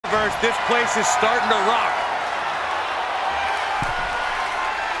Universe, this place is starting to rock.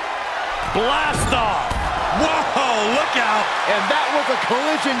 Blast off. Whoa, look out. And that was a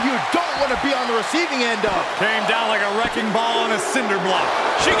collision you don't want to be on the receiving end of. Came down like a wrecking ball on a cinder block.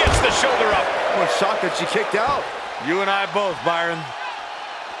 She gets the shoulder up. I'm shocked that she kicked out. You and I both, Byron.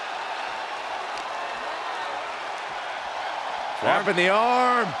 Wrapping the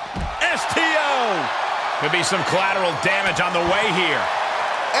arm. STO. Could be some collateral damage on the way here.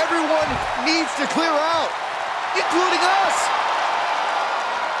 Everyone needs to clear out, including us.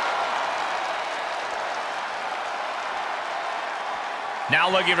 Now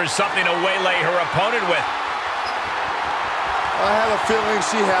looking for something to waylay her opponent with. I have a feeling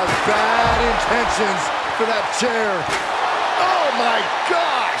she has bad intentions for that chair. Oh my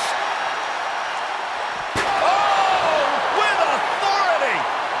gosh! Oh, with authority!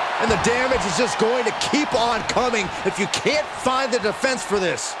 And the damage is just going to keep on coming if you can't find the defense for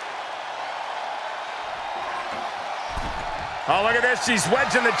this. Oh, look at this. She's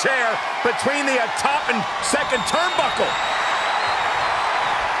wedging the chair between the top and second turnbuckle.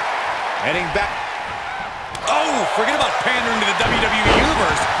 Heading back. Oh, forget about pandering to the WWE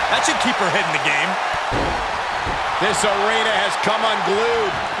Universe. That should keep her head in the game. This arena has come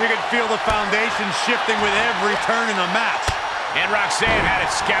unglued. You can feel the foundation shifting with every turn in the match. And Roxanne had it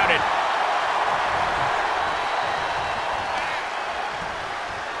scouted.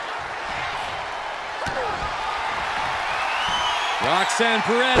 Roxanne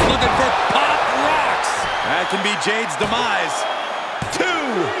Perez looking for pop rocks. That can be Jade's demise. 2.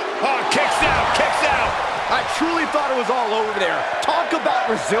 Oh, kicks out, kicks out. I truly thought it was all over there. Talk about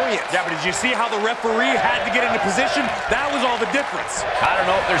resilience. Yeah, but did you see how the referee had to get into position? That was all the difference. I don't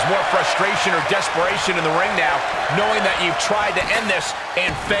know if there's more frustration or desperation in the ring now, knowing that you've tried to end this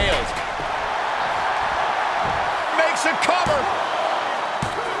and failed. Makes a cover.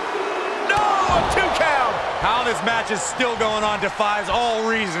 No, a 2 count. How this match is still going on defies all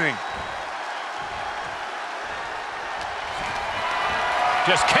reasoning.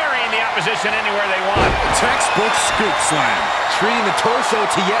 Just carrying the opposition anywhere they want. Textbook scoop slam. Treating the torso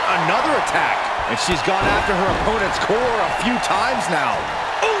to yet another attack. And she's gone after her opponent's core a few times now.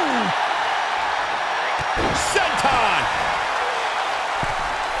 Ooh! Senton!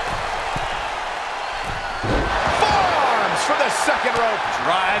 Forearms for the second rope.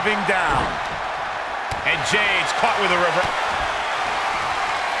 Driving down. And Jade's caught with a reverse.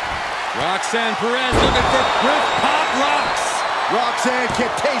 Roxanne Perez looking for with pop rocks. Roxanne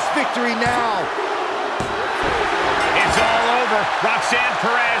can taste victory now. It's all over. Roxanne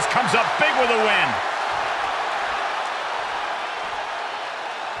Perez comes up big with a win.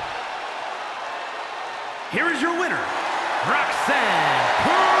 Here is your winner, Roxanne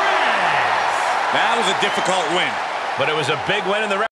Perez. That was a difficult win. But it was a big win in the